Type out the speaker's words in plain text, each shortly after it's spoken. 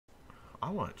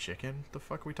want chicken. What the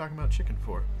fuck are we talking about chicken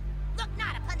for? Look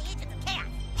not upon the agents of chaos.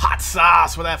 Hot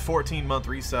sauce with that 14-month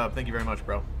resub. Thank you very much,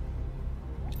 bro.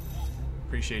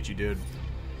 Appreciate you, dude.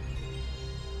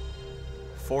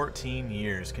 14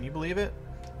 years. Can you believe it?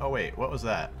 Oh, wait. What was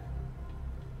that?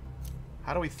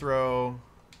 How do we throw...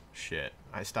 Shit.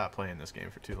 I stopped playing this game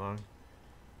for too long.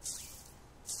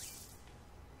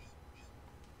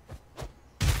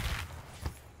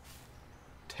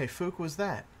 Tefuk was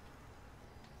that?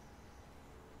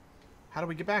 How do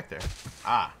we get back there?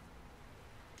 Ah.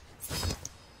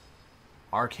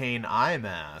 Arcane eye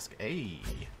mask. Hey.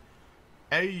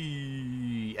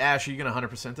 Hey. Ash, are you going to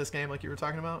 100% this game like you were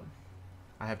talking about?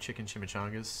 I have chicken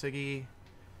chimichangas. Siggy.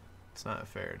 It's not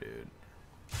fair, dude.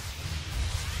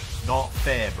 Not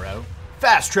fair, bro.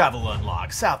 Fast travel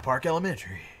unlock. South Park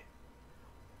Elementary.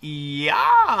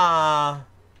 Yeah.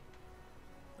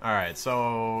 Alright,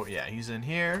 so, yeah, he's in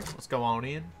here. Let's go on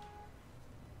in.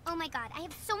 Oh my god, I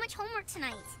have so much homework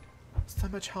tonight. So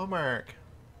much homework.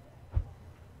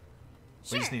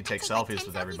 Sure, We just need to take like selfies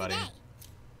with 10 everybody. a day.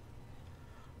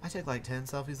 I take like 10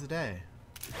 selfies a day.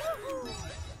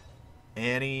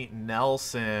 Annie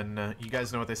Nelson. You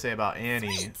guys know what they say about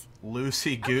Annie. Sweet.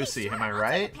 Loosey-goosey, Okay, am I sure, I'll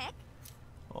right? take a pic.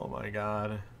 Oh my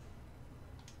god.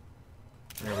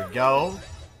 There we go.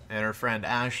 And her friend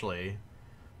Ashley,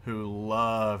 who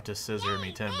loved to scissor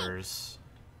me timbers.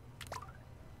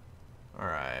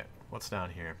 Alright, what's down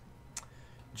here?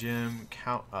 Gym,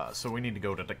 so we need to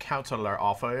go to the counselor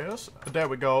office. There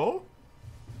we go.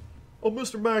 Oh,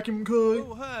 Mr. Mackie McCoy.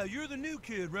 Oh, hi, you're the new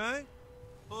kid, right?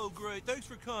 Oh, great, thanks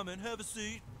for coming. Have a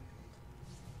seat.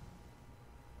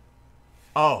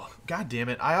 Oh, god damn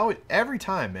it. Every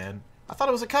time, man. I thought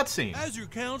it was a cutscene. As your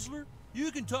counselor,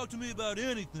 you can talk to me about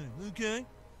anything, okay?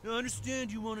 Now, I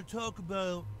understand you want to talk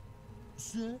about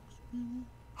sex.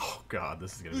 Oh god,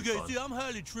 this is gonna be Okay, fun. see, I'm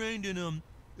highly trained in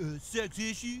sex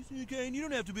issues, okay, and you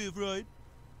don't have to be afraid.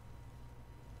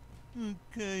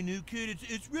 Okay, new kid,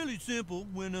 it's really simple.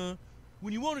 When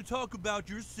you want to talk about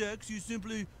your sex, you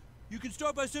can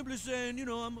start by simply saying, you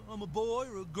know, I'm a boy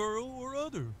or a girl or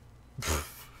other.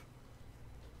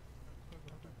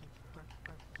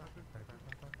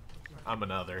 I'm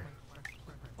another.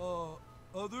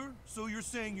 Other? So you're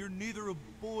saying you're neither a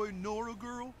boy nor a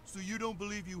girl? So you don't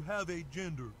believe you have a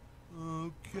gender?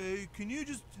 Okay, can you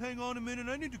just hang on a minute?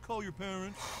 I need to call your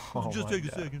parents. Oh Just my take a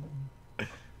God. second.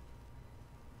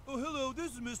 Oh, hello,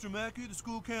 this is Mr. Mackey, the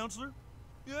school counselor.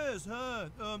 Yes, hi.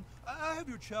 I have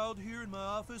your child here in my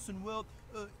office, and well,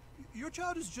 your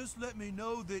child has just let me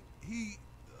know that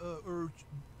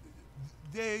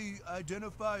they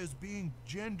identify as being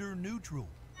gender neutral.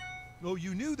 Oh,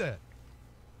 you knew that?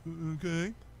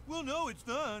 Okay. Well, no, it's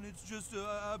not. It's just,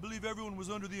 I believe everyone was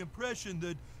under the impression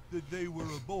that they were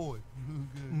a boy.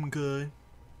 Okay.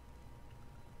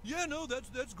 Yeah, no,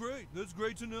 that's great. That's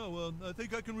great to know. I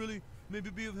think I can really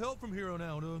maybe be of help from here on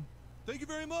out. Thank you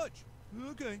very much.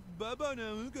 Okay, bye-bye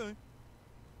now, okay.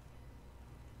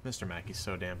 Mr. Mackey's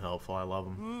so damn helpful. I love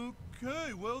him.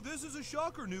 Okay, well, this is a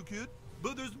shocker, new kid.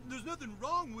 But there's nothing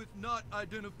wrong with not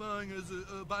identifying as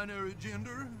a binary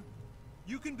gender.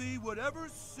 You can be whatever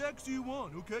sex you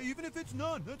want, okay? Even if it's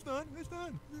none, that's fine, that's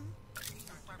fine.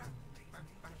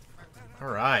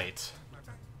 Alright.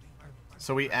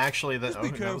 So we actually, that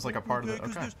was like a part okay,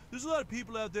 of the, okay. There's a lot of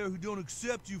people out there who don't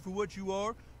accept you for what you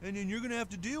are, and then you're gonna have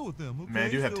to deal with them, okay? Man, I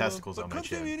do have testicles but on my come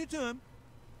see chin. me anytime.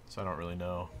 So I don't really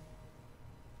know.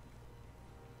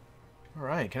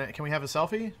 Alright, can we have a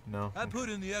selfie? No. I put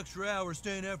in the extra hours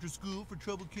staying after school for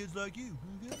troubled kids like you,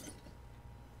 okay?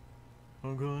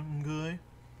 Okay.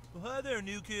 Well, hi there,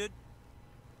 new kid.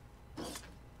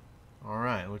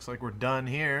 Alright, looks like we're done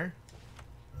here.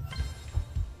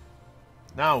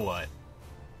 Now what?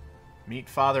 Meet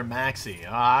Father Maxie.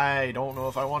 I don't know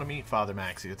if I want to meet Father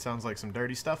Maxie. It sounds like some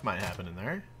dirty stuff might happen in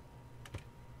there.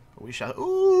 But we shall...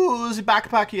 Ooh, the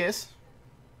backpack, yes.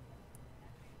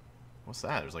 What's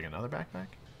that? There's like another backpack?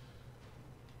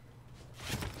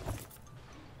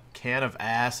 Can of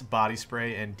ass, body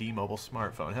spray, and D-Mobile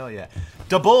smartphone. Hell yeah.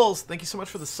 Doubles! Thank you so much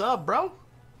for the sub, bro.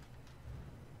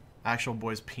 Actual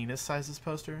boy's penis sizes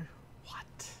poster.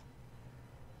 What?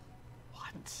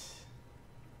 What?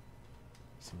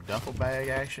 Some duffel bag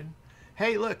action.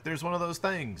 Hey, look, there's one of those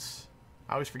things.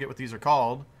 I always forget what these are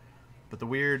called. But the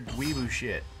weird weeboo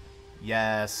shit.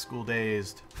 Yes, school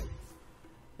dazed.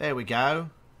 There we go.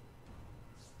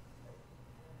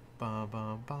 Bum,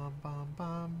 bum, bum, bum,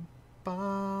 bum.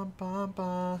 Bum, bum,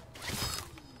 bum.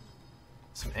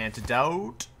 Some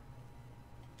antidote.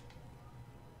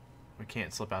 We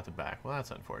can't slip out the back. Well,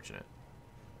 that's unfortunate.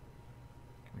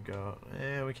 Can we go?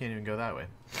 We can't even go that way.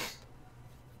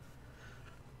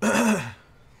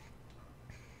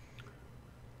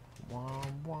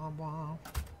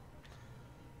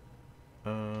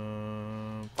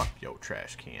 Yo,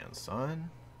 trash can, son.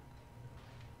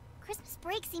 Christmas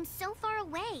break seems so far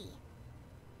away.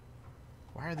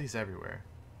 Why are these everywhere?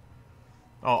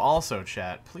 Oh, also,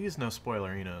 chat, please no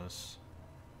spoilerinos.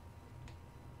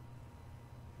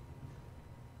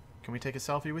 Can we take a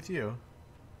selfie with you?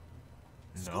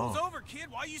 School's No, over, kid.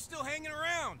 Why are you still hanging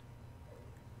around?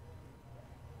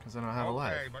 because I don't have a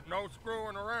life. Okay, but no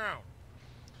screwing around.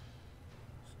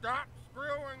 Stop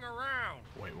screwing around.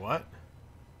 Wait, what?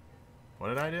 What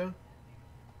did I do?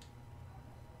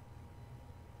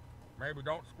 Maybe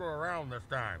don't screw around this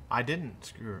time. I didn't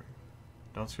screw.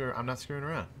 Don't screw. I'm not screwing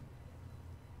around.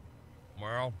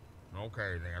 Well,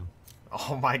 okay then.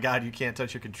 Oh my god, you can't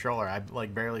touch your controller. I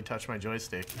like barely touched my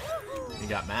joystick. You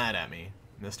got mad at me,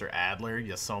 Mr. Adler,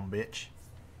 you son bitch.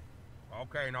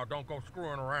 Okay, now don't go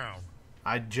screwing around.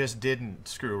 I just didn't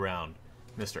screw around,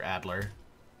 Mr. Adler.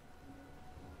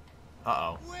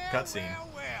 Uh-oh. Cutscene.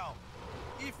 Well.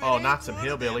 If it Oh, ain't not some one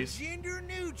of them hillbillies. Gender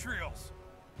neutrals.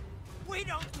 We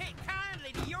don't take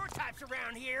kindly to your types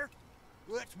around here.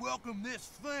 Let's welcome this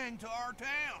thing to our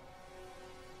town.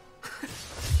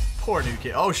 Poor new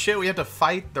kid. Oh shit, we have to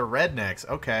fight the rednecks.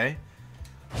 Okay.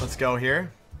 Let's go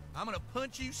here. I'm gonna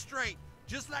punch you straight,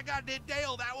 just like I did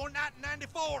Dale that one night in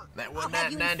 '94. That was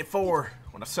 1994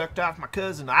 when I sucked off my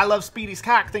cousin. I love Speedy's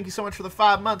cock. Thank you so much for the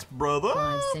 5 months, brother.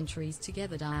 5 centuries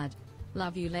together, Dad.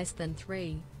 Love you less than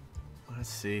 3. Let's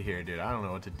see here, dude. I don't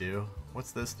know what to do.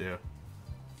 What's this do?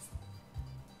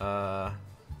 Oh,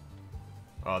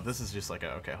 this is just like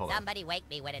a... Okay, hold on. Somebody wake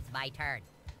me when it's my turn.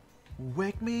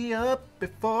 Wake me up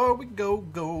before we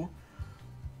go.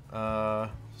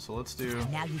 So let's do...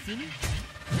 Now you see me?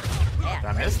 Did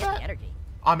I miss that? Energy.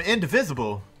 I'm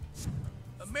indivisible.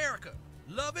 America,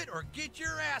 love it or get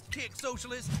your ass kicked,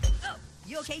 socialist. Oh,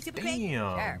 you okay, Super Craig?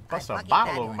 Damn. Sure, Bust a fucking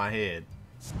bottle bad over boy. my head.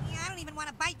 Yeah, I don't even want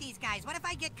to bite these guys. What if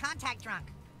I get contact drunk?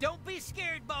 Don't be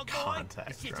scared, bug boy. Contact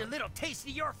It's just drunk. a little taste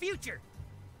of your future.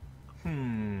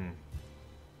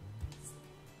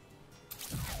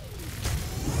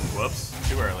 Whoops.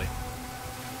 Too early.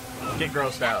 Get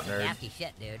grossed out, nerd. Nasty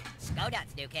shit, dude. Go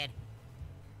nuts, new kid.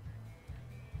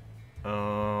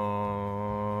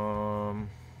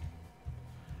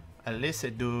 Let's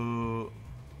do...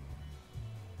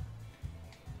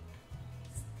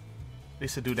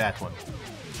 Let's do that one.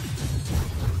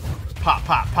 Pop,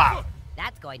 pop, pop.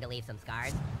 That's going to leave some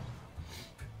scars.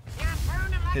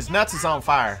 His nuts is on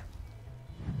fire.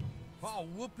 I'll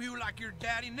whoop you like your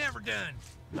daddy never done.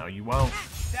 No, you won't.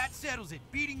 That settles it.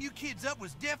 Beating you kids up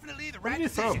was definitely the What right did you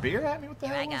throw a decision. beer at me? What the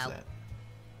Here hell I was go. that?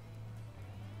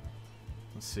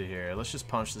 Let's see here. Let's just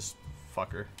punch this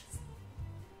fucker.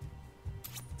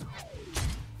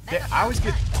 Yeah, I always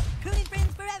get... Cool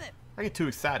friends forever. I get too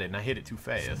excited and I hit it too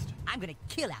fast. I'm gonna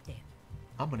kill out there.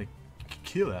 I'm gonna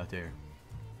kill out there.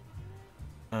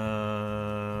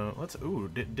 Let's... Ooh,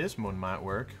 this one might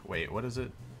work. Wait, what is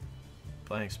it?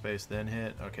 Blank space, then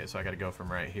hit. Okay, so I gotta go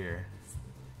from right here.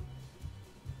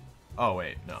 Oh,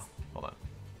 wait, no. Hold on.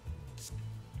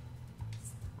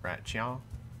 Right, chow.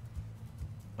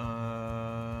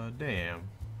 Damn.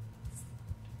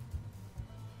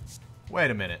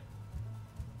 Wait a minute.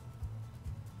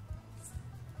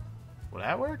 Will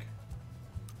that work?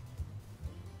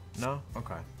 No?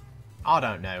 Okay. I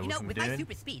don't know You what know, I'm with my doing.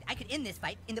 super speed, I could end this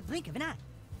fight in the blink of an eye.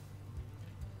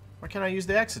 Why can't I use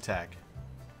the X attack?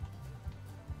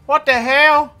 What the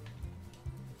hell?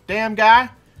 Damn guy.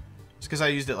 Just because I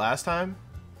used it last time?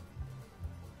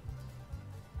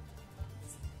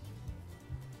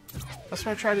 That's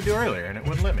what I tried to do earlier and it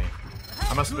wouldn't let me.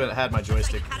 I must have had my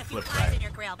joystick flipped right. in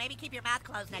your grill. Maybe keep your mouth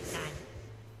closed next time.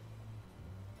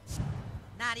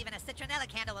 Not even a citronella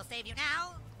candle will save you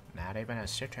now. Not even a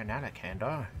citronella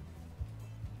candle.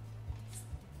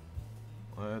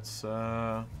 Let's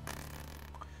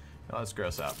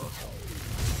gross out both.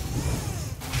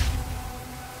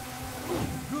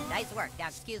 Nice work. Now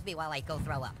excuse me while I go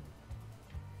throw up.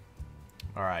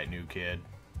 Alright, new kid.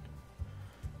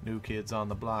 New kids on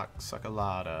the block, suck a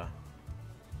lotta.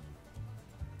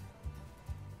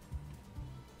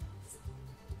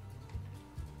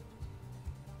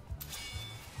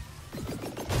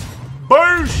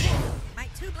 Boosh! My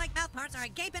two blank mouth parts are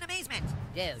agape in amazement.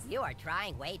 Dude, you are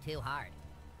trying way too hard.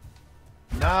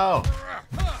 No!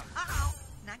 Uh-oh.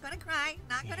 Not gonna cry.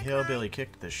 Not gonna Hillbilly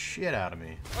kicked the shit out of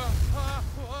me.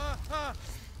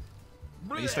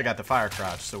 At least I got the fire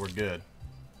crotch, so we're good.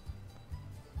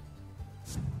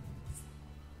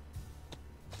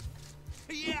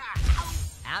 Yeah.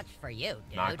 Ouch for you,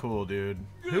 dude. Not cool, dude.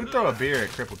 Who'd throw a beer at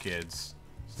cripple kids?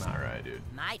 It's not right, dude.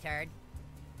 My turn.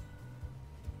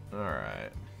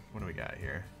 Alright. What do we got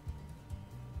here?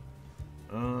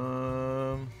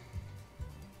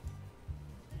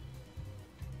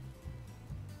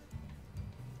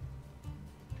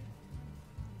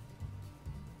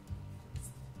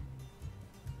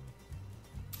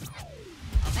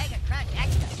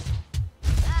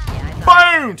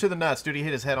 Boom! To the nuts. Dude, he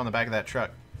hit his head on the back of that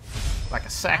truck. Like a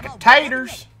sack of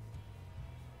taters.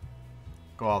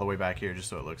 Go all the way back here just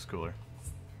so it looks cooler.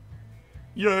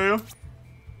 Yeah.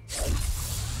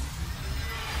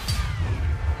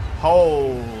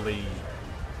 Holy.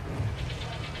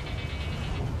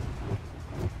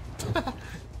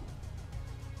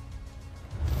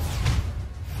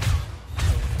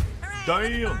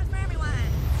 Damn.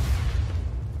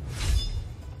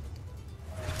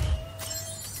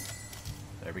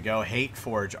 There we go. Hate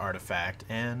Forge artifact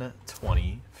and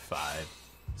 25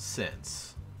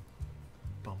 cents.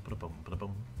 Bum, ba, bum, ba,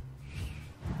 bum.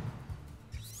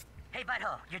 Hey,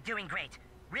 Butthole, you're doing great.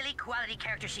 Really quality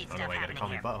character sheet Oh, stuff no, you gotta happening call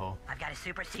me here. Butthole. I've got a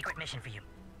super secret mission for you.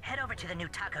 Head over to the new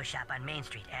taco shop on Main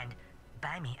Street and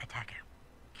buy me a taco.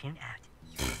 Coon out.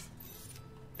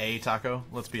 A taco?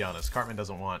 Let's be honest. Cartman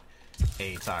doesn't want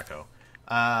a taco.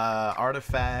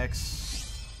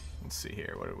 Artifacts. Let's see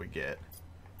here. What did we get?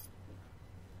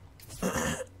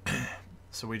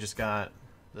 So we just got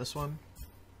this one.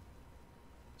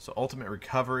 So ultimate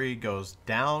recovery goes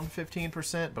down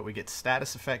 15%, but we get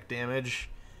status effect damage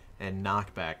and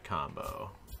knockback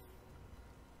combo.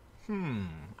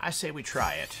 I say we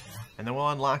try it. And then we'll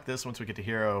unlock this once we get to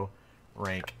hero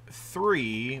rank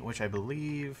 3, which I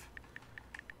believe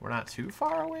we're not too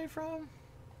far away from.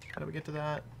 How do we get to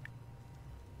that?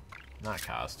 Not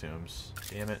costumes.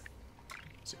 Damn it.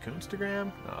 Is it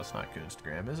Coonstagram? No, it's not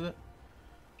Coonstagram, is it?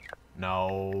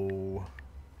 No.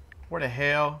 Where the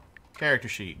hell? Character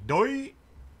sheet. Doi!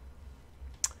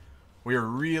 We are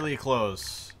really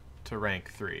close to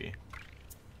rank 3.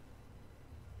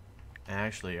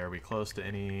 Actually, are we close to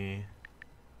any...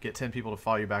 Get 10 people to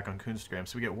follow you back on Coonstagram.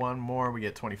 So we get one more, we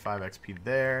get 25 XP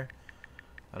there.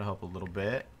 That'll help a little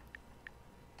bit.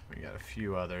 We got a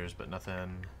few others, but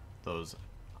nothing... Those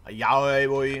Yahweh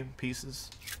boy pieces.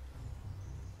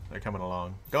 They're coming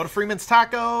along. Go to Freeman's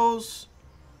Tacos!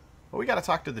 Well, we gotta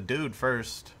talk to the dude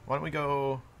first. Why don't we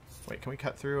go... Wait, can we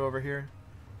cut through over here?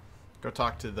 Go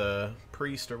talk to the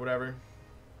priest or whatever.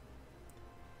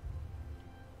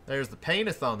 There's the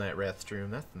painteth on that restroom.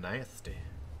 That's nasty.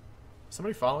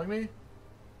 Somebody following me?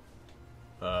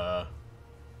 It's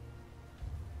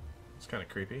kind of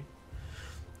creepy.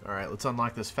 Alright, let's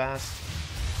unlock this fast.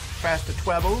 Fast to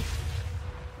Twebble.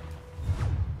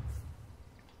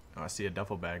 Oh, I see a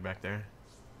duffel bag back there.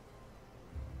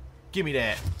 Give me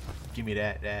that. Give me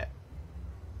that.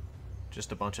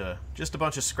 Just a bunch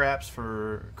of scraps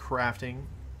for crafting.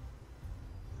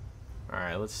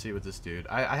 Alright, let's see what this dude...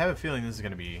 I have a feeling this is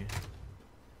gonna be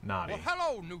naughty. Well,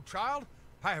 hello, new child.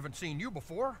 I haven't seen you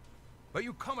before, but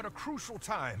you come at a crucial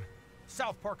time.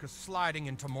 South Park is sliding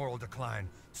into moral decline.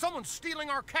 Someone's stealing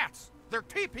our cats. They're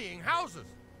TPing houses.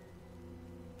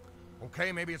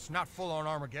 Okay, maybe it's not full-on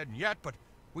Armageddon yet, but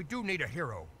we do need a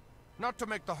hero. Not to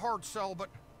make the hard sell, but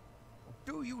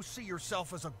do you see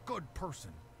yourself as a good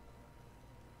person?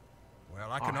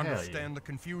 Well, I can understand the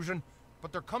confusion,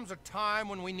 but there comes a time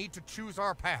when we need to choose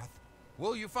our path.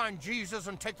 Will you find Jesus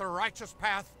and take the righteous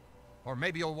path? Or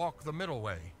maybe you'll walk the middle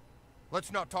way.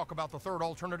 Let's not talk about the third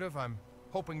alternative. I'm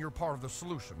hoping you're part of the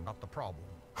solution, not the problem.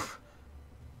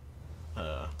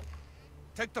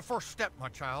 Take the first step, my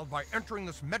child, by entering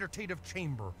this meditative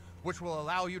chamber, which will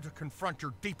allow you to confront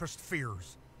your deepest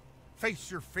fears. Face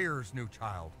your fears, new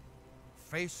child.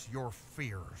 Face your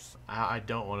fears. I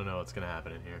don't want to know what's going to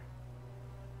happen in here.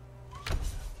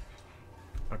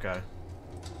 Okay.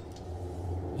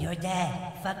 Your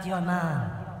dad fucked your mom.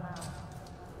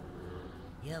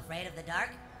 You afraid of the dark?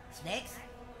 Snakes?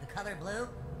 The color blue?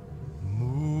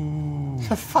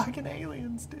 The fucking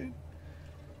aliens, dude.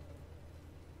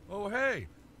 Oh, hey,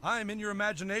 I'm in your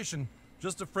imagination.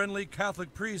 Just a friendly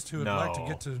Catholic priest who would like to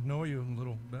get to know you a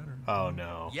little better. Oh,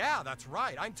 no. Yeah, that's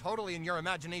right. I'm totally in your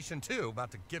imagination, too.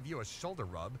 About to give you a shoulder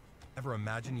rub. Ever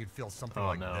imagine you'd feel something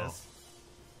like this?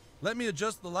 Let me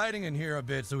adjust the lighting in here a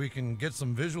bit so we can get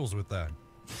some visuals with that.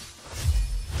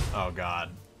 Oh,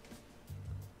 God.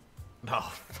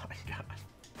 Oh, my God.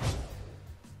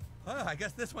 Oh, I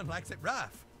guess this one likes it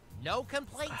rough. No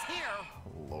complaints here.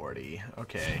 Lordy.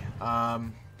 Okay.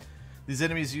 These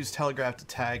enemies use telegraphed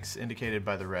attacks indicated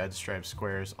by the red striped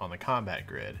squares on the combat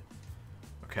grid.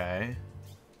 Okay.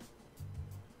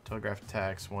 Telegraphed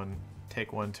attacks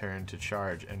take one turn to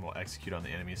charge and will execute on the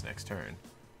enemy's next turn.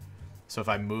 So if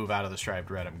I move out of the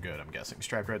striped red, I'm good, I'm guessing.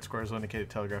 Striped red squares will indicate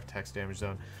telegraph attacks damage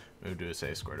zone. Move to a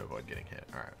safe square to avoid getting hit.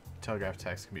 Alright. Telegraph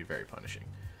attacks can be very punishing.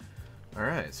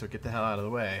 Alright, so get the hell out of the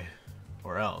way.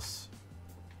 Or else.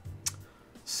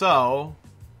 So,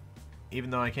 even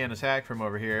though I can't attack from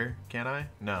over here, can I?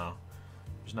 No.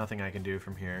 There's nothing I can do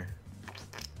from here.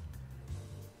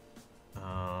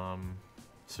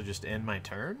 So just end my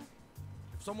turn?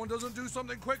 If someone doesn't do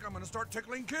something quick, I'm gonna start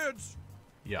tickling kids.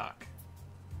 Yuck.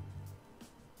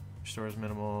 Restores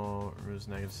minimal, removes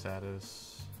negative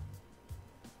status.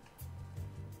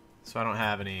 So I don't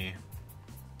have any.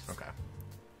 Okay.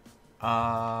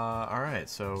 Alright,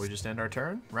 so we just end our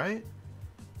turn, right?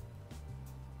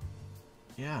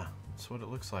 Yeah, that's what it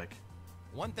looks like.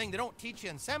 One thing they don't teach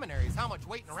you in seminary is how much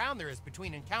waiting around there is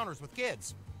between encounters with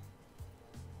kids.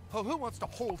 Oh, who wants to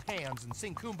hold hands and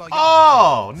sing Kumbaya?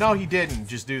 Oh! No, he didn't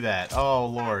just do that. Oh,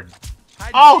 Lord.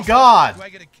 Oh, God! Do I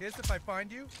get a kiss if I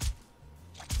find you?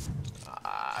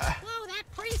 Whoa, that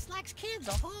priest likes kids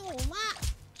a whole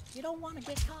lot. You don't want to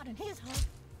get caught in his hook.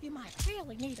 You might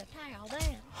really need a towel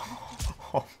then.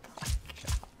 Oh, my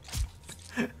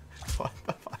God. What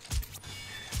the fuck?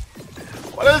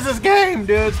 What is this game,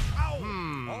 dude?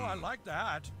 Oh, I like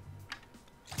that.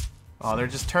 Oh, they're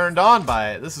just turned on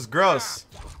by it. This is gross.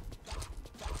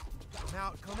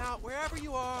 Come out, wherever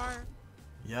you are.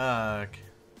 Yuck.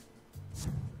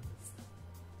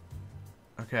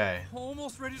 Okay.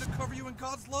 Almost ready to cover you in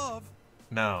God's love.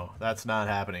 No, that's not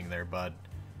happening there, bud.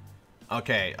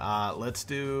 Okay, let's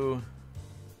do...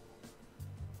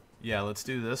 Yeah, let's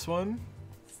do this one.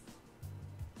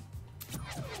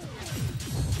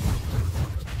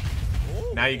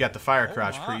 Now you got the fire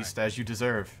crotch, priest, as you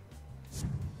deserve.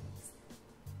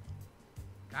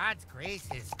 God's grace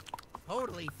is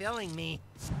totally filling me.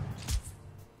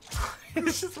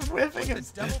 He's just whipping The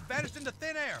his... devil vanished into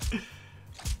thin air.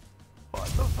 What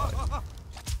the fuck?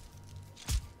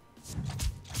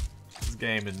 This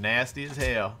game is nasty as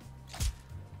hell.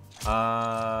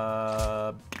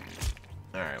 Alright,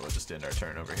 we'll just end our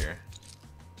turn over here.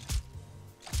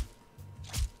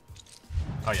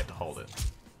 Oh, you have to hold it.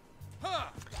 Huh.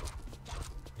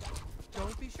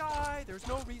 Don't be shy. There's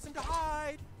no reason to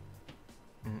hide.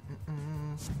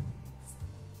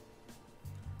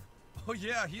 Oh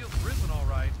yeah, he is risen all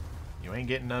right. You ain't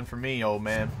getting none from me, old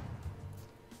man.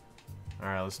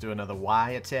 Alright, let's do another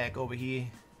Y attack over here.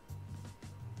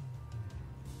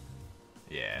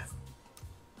 Yeah.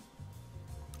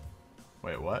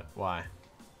 Wait, what? Why?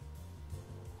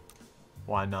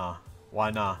 Why nah? Why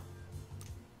nah?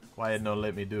 Why didn't no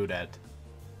let me do that?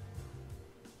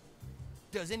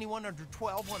 Does anyone under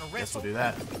 12 want to Guess wrestle? we'll do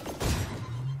that.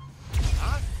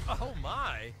 Huh? Oh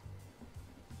my.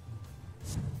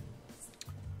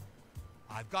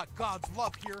 I've got God's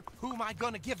love here. Who am I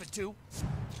gonna give it to?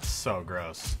 So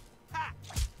gross. Ha!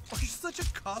 Oh, you're such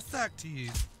a Cossack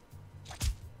tease.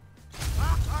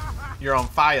 You're on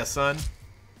fire, son.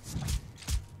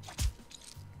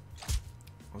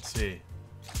 Let's see.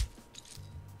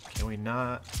 Can we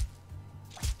not?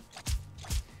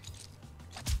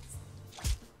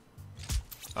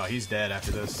 Oh, he's dead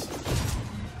after this.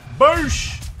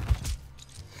 Boosh!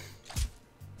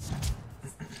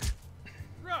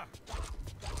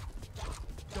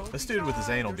 This dude with his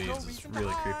anal beads is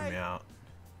really creeping me out.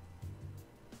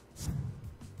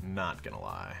 Not gonna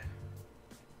lie.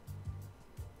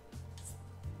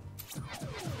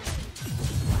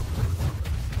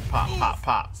 Pop, pop,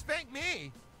 pop. Spank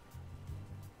me.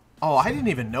 Oh, I didn't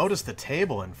even notice the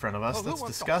table in front of us. Oh, who That's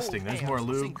wants to disgusting. hold There's more hands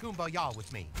and lube. Sing Kumbaya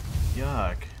with me.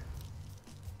 Yuck.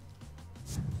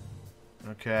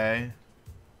 Okay.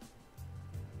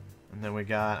 And then we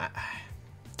got...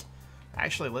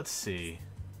 Actually, let's see.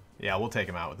 Yeah, we'll take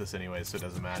him out with this anyway, so it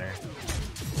doesn't matter.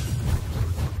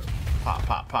 Pop,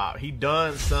 pop, pop. He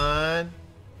done, son.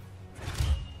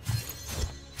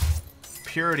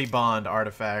 Purity Bond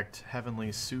artifact.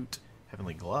 Heavenly suit.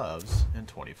 Heavenly gloves. And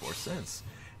 24 cents.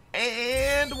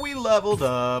 And we leveled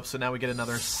up, so now we get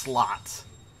another slot.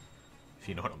 If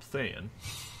you know what I'm saying.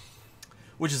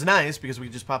 Which is nice, because we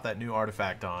can just pop that new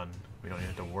artifact on. We don't even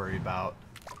have to worry about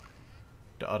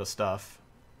the other stuff.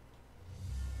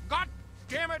 God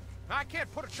damn it! I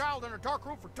can't put a child in a dark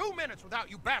room for 2 minutes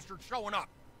without you bastards showing up.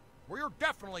 We're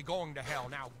definitely going to hell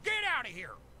now. Get out of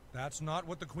here! That's not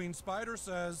what the Queen Spider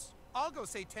says. I'll go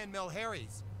say 10 mil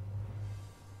Harry's.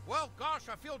 Well, gosh,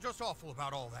 I feel just awful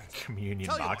about all that. Communion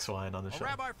Tell you box what, wine on the a shelf.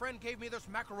 rabbi friend gave me this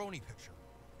macaroni picture.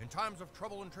 In times of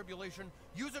trouble and tribulation,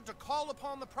 use it to call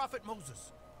upon the prophet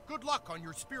Moses. Good luck on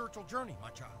your spiritual journey, my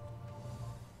child.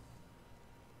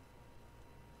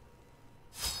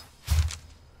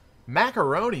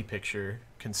 Macaroni picture.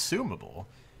 Consumable.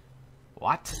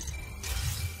 What?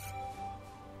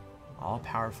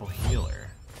 All-powerful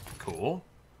healer. Cool.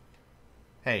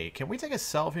 Hey, can we take a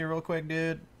selfie real quick,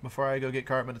 dude? Before I go get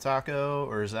Cartman a taco?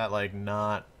 Or is that, like,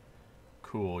 not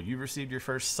cool? You've received your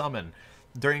first summon.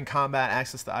 During combat,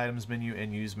 access the items menu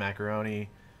and use macaroni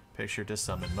picture to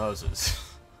summon Moses.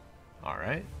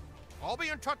 Alright. I'll be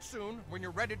in touch soon when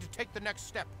you're ready to take the next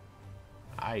step.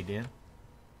 Aye, Dan.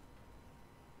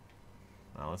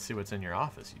 Well, let's see what's in your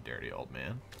office, you dirty old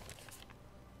man.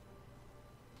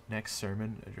 Next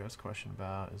sermon, address question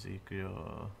about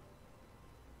Ezekiel.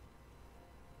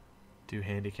 Do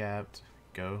handicapped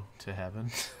go to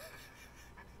heaven?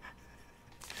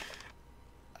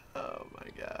 Oh my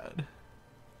god.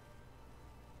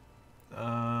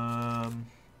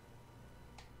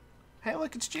 Hey,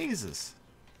 look, it's Jesus.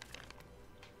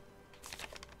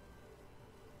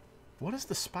 What is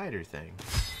the spider thing?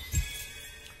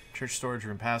 Church storage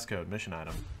room passcode, mission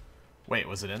item. Wait,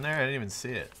 was it in there? I didn't even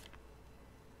see it.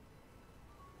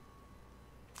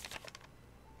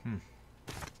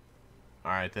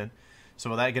 Alright then.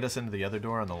 So will that get us into the other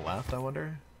door on the left, I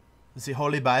wonder? It's the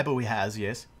Holy Bible we has,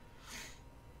 yes.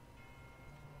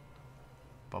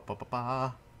 Ba ba ba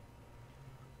ba.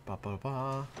 Ba ba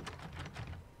ba.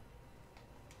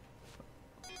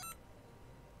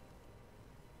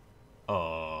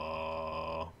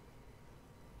 Oh.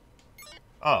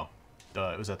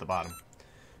 Duh, it was at the bottom.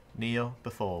 Kneel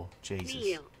before Jesus.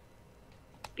 Kneel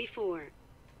before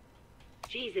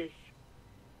Jesus.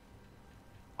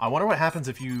 I wonder what happens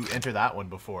if you enter that one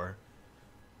before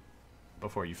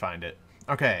you find it.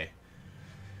 Okay.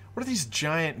 What are these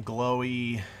giant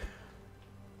glowy...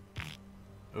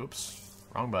 Oops.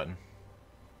 Wrong button.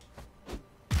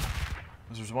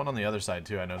 There's one on the other side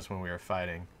too, I noticed when we were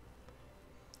fighting.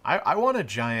 I want a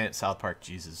giant South Park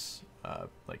Jesus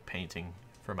like painting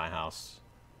for my house.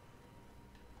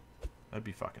 That'd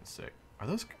be fucking sick. Are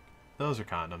those are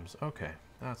condoms. Okay.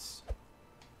 That's...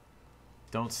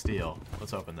 Don't steal.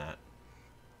 Let's open that.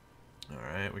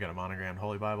 Alright, we got a monogrammed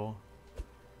Holy Bible.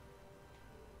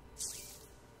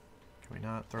 Can we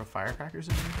not throw firecrackers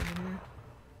in anything in here?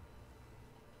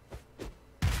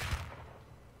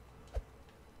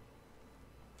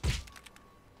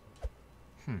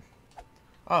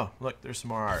 Oh, look, there's some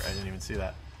more art. I didn't even see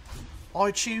that.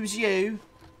 I choose you.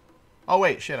 Oh,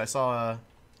 wait, shit, I saw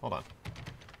hold on.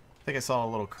 I think I saw a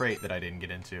little crate that I didn't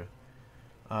get into.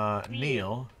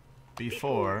 Kneel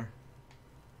before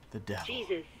the devil.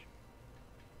 Jesus.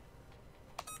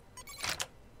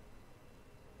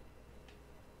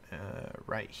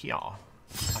 Right here.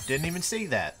 I didn't even see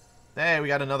that. Hey, we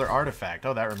got another artifact.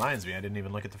 Oh, that reminds me. I didn't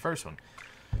even look at the first one.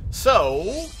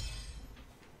 So...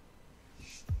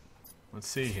 let's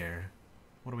see here.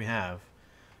 What do we have?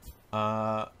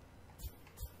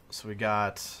 So we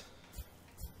got...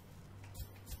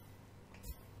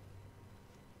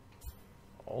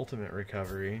 ultimate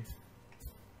recovery.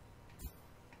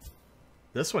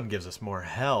 This one gives us more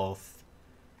health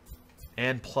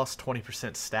and plus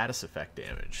 20% status effect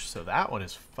damage. So that one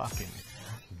is fucking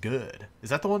good. Is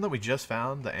that the one that we just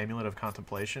found? The Amulet of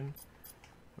Contemplation?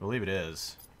 I believe it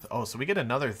is. Oh, so we get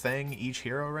another thing each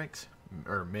hero ranks?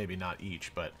 Or maybe not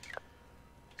each, but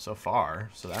so far.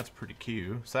 So that's pretty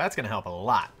cute. So that's going to help a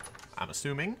lot, I'm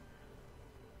assuming.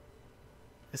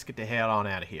 Let's get the hell on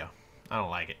out of here. I don't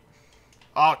like it.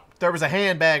 Oh, there was a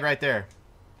handbag right there.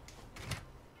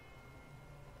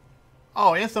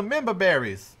 Oh, and some member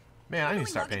berries. Man, I need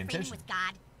to start paying attention. With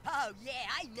God. Oh, yeah,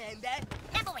 I remember.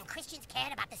 Remember when Christians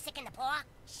cared about the sick and the poor?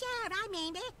 Sure, I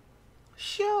remember.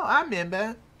 Sure, I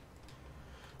remember.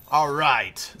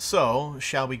 Alright, so,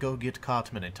 shall we go get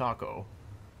Cartman a taco?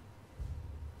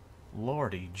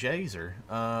 Lordy Jazer.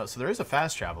 So there is a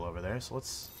fast travel over there, so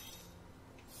let's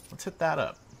hit that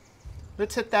up.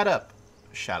 Let's hit that up.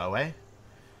 Shallow way.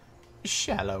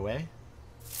 Shallow way.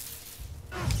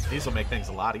 These will make things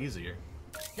a lot easier.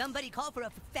 Somebody call for a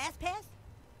fast pass?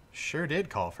 Sure did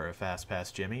call for a fast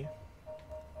pass, Jimmy.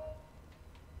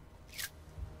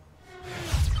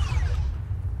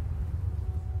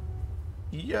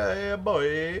 Yeah,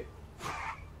 boy.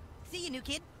 See you, new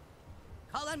kid.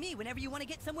 Call on me whenever you want to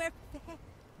get somewhere.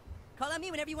 Call on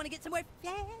me whenever you want to get somewhere.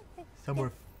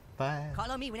 Somewhere fast.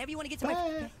 Call on me whenever you want to get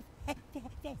somewhere.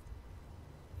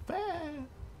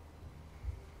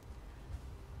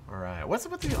 Alright, what's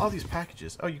up with all these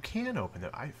packages? Oh, you can open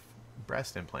them.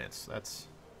 Breast implants. That's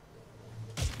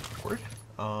awkward.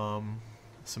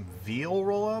 Some veal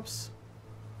roll-ups.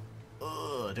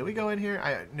 Ugh, did we go in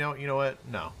here? No, you know what?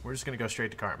 No, we're just gonna go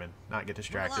straight to Cartman. Not get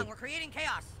distracted. We're creating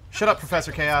chaos. Shut up,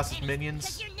 Professor Chaos,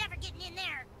 minions. You're never getting in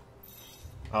there.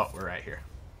 Oh, we're right here.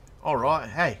 Alright,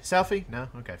 hey, selfie? No?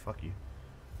 Okay, fuck you.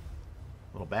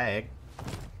 Little bag.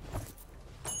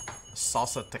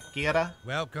 Salsa tequila.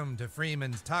 Welcome to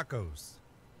Freeman's Tacos.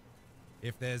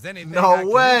 If there's anything No I can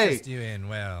way! interest you in,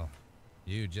 well,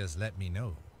 you just let me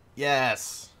know.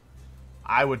 Yes.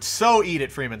 I would so eat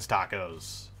at Freeman's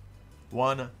Tacos.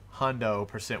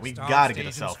 100%. We gotta get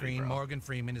a Stage and selfie, screen, bro. Morgan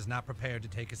Freeman is not prepared to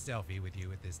take a selfie with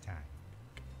you at this time.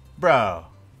 Bro.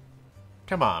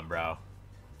 Come on, bro.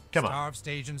 Come on. Star of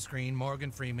stage and screen,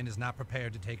 Morgan Freeman is not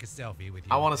prepared to take a selfie with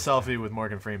you. I want a selfie with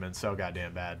Morgan Freeman so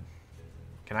goddamn bad.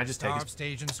 Can I just take Star of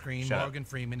stage and screen, Shut Morgan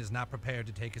Freeman is not prepared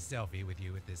to take a selfie with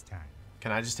you at this time.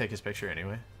 Can I just take his picture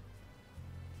anyway?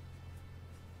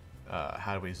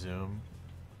 How do we zoom?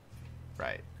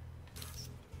 Right.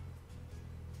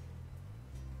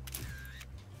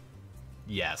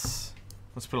 Yes.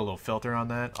 Let's put a little filter on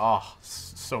that. Oh,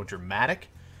 so dramatic.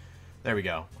 There we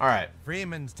go. All right.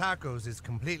 Freeman's Tacos is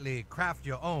completely craft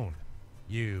your own.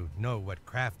 You know what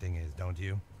crafting is, don't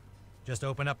you? Just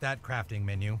open up that crafting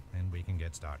menu and we can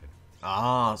get started.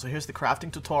 Ah, so here's the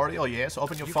crafting tutorial. Yes,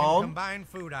 open your You phone. can combine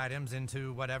food items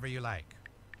into whatever you like.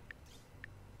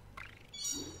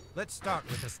 Let's start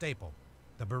with a staple,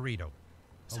 the burrito.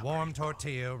 A warm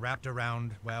tortilla wrapped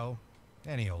around, well,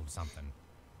 any old something.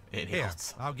 Here,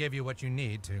 I'll give you what you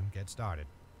need to get started.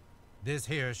 This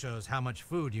here shows how much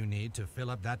food you need to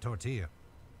fill up that tortilla.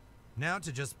 Now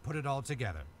to just put it all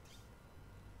together.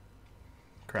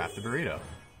 Craft the burrito.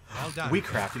 Well done. We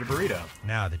crafted a burrito.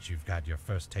 Now that you've got your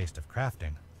first taste of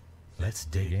crafting, let's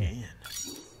dig in.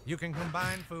 You can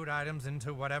combine food items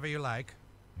into whatever you like.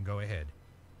 Go ahead.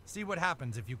 See what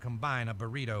happens if you combine a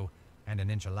burrito and an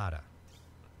enchilada.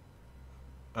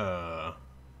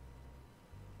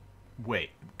 Wait,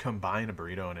 combine a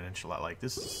burrito and an enchilada? Like,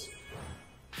 this is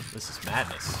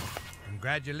madness.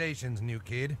 Congratulations, new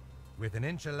kid. With an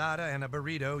enchilada and a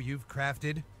burrito, you've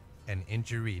crafted an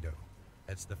enchirito.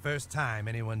 That's the first time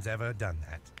anyone's ever done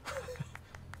that.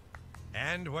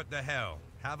 And what the hell?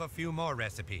 Have a few more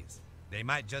recipes. They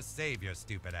might just save your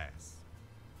stupid ass.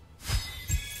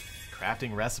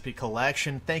 Crafting recipe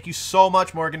collection. Thank you so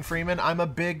much, Morgan Freeman. I'm a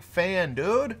big fan,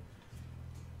 dude.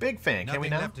 Big fan. Can we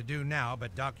now? Nothing left to do now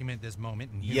but document this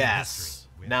moment in human Yes.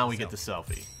 history. Now we get the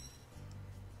selfie.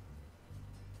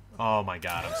 Oh my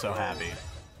god, I'm so happy.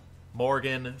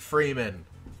 Morgan Freeman.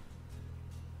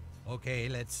 Okay,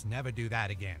 let's never do that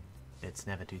again. Let's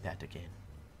never do that again.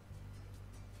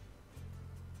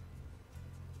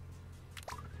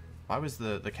 Why was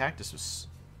the cactus was...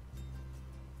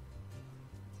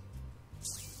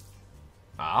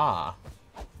 Ah.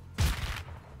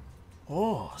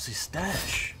 Oh, the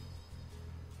stash.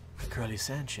 Curly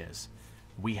Sanchez.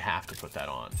 We have to put that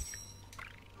on.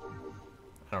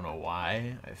 I don't know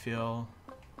why I feel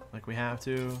like we have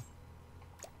to,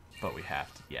 but we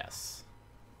have to, yes.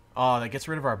 Oh, that gets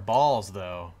rid of our balls,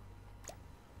 though.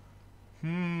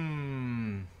 What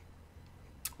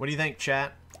do you think,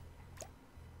 chat?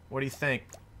 What do you think?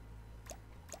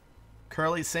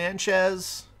 Curly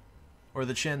Sanchez or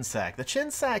the chin sack? The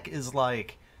chin sack is,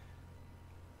 like,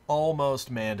 almost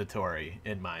mandatory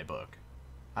in my book.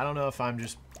 I don't know if I'm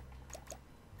just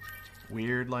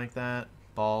weird like that.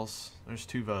 Balls. There's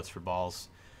 2 votes for balls.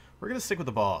 We're going to stick with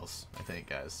the balls, I think,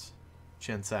 guys.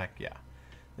 Chin sack, yeah.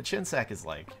 The chin sack is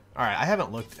like... Alright, I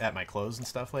haven't looked at my clothes and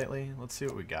stuff lately. Let's see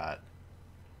what we got.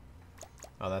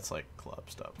 Oh, that's like club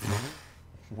stuff.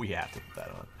 We have to put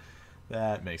that on.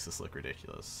 That makes us look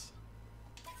ridiculous.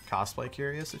 Cosplay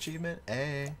curious achievement?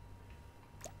 A.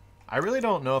 I really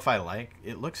don't know if I like...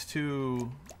 It looks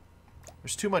too...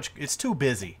 There's too much... It's too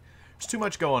busy. There's too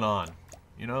much going on.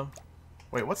 You know?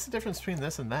 Wait, what's the difference between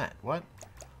this and that? What?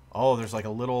 Oh, there's like a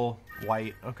little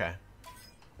white... Okay.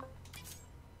 A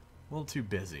little too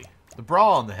busy. The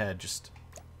bra on the head just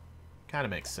kind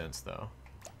of makes sense, though.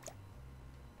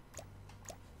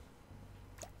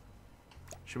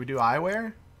 Should we do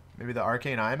eyewear? Maybe the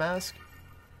arcane eye mask?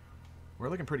 We're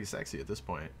looking pretty sexy at this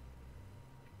point.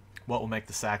 What will make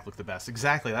the sack look the best?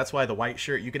 Exactly. That's why the white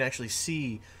shirt, you can actually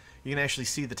see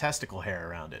the testicle hair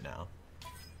around it now.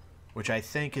 Which I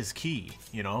think is key,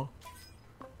 you know?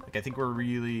 Like, I think we're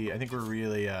really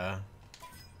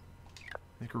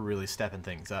stepping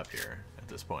things up here at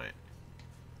this point.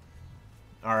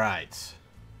 Alright.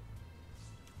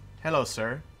 Hello,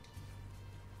 sir.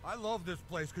 I love this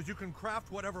place because you can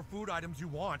craft whatever food items you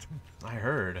want. I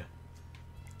heard.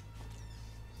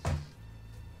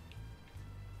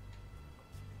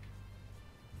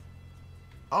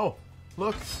 Oh,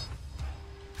 look.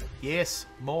 Yes,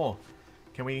 more.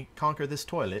 Can we conquer this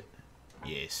toilet?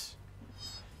 Yes.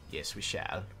 Yes, we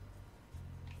shall.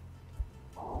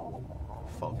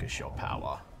 Focus your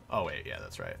power. Oh, wait, yeah,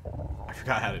 that's right. I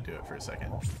forgot how to do it for a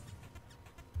second.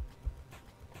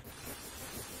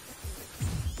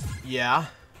 Yeah.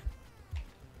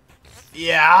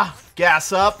 Yeah.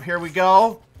 Gas up. Here we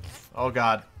go. Oh,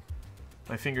 God.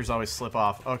 My fingers always slip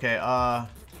off. Okay,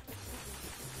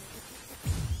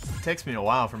 It takes me a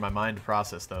while for my mind to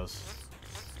process those.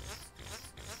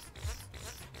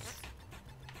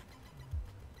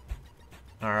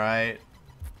 Alright.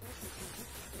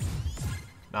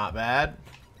 Not bad.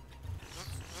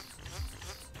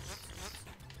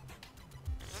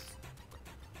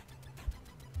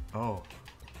 Oh.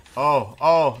 Oh,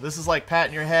 oh, this is like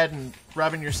patting your head and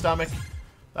rubbing your stomach.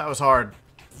 That was hard.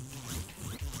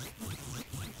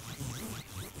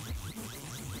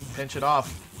 Pinch it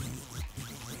off.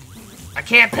 I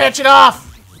can't pinch it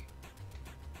off!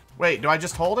 Wait, do I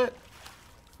just hold it?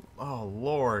 Oh,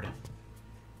 Lord.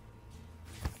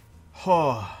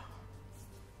 Oh.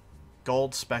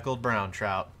 Gold speckled brown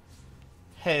trout.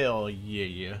 Hell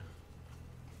yeah.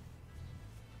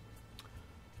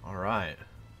 Alright.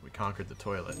 We conquered the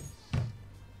toilet.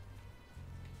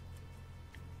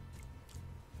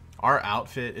 Our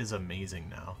outfit is amazing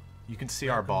now. You can see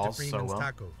our balls so well.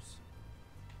 Tacos.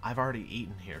 I've already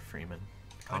eaten here, Freeman.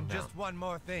 Calm down. Just one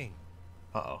more thing.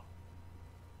 Uh-oh.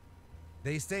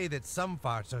 They say that some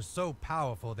farts are so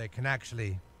powerful they can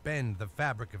actually bend the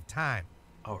fabric of time.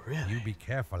 Oh, really? You be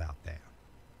careful out there.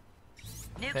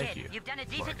 New Thank kid, you, you've done a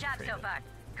decent Morgan job Freeman. so far.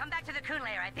 Come back to the Coon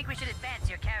lair. I think we should advance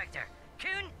your character.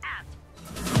 Coon out.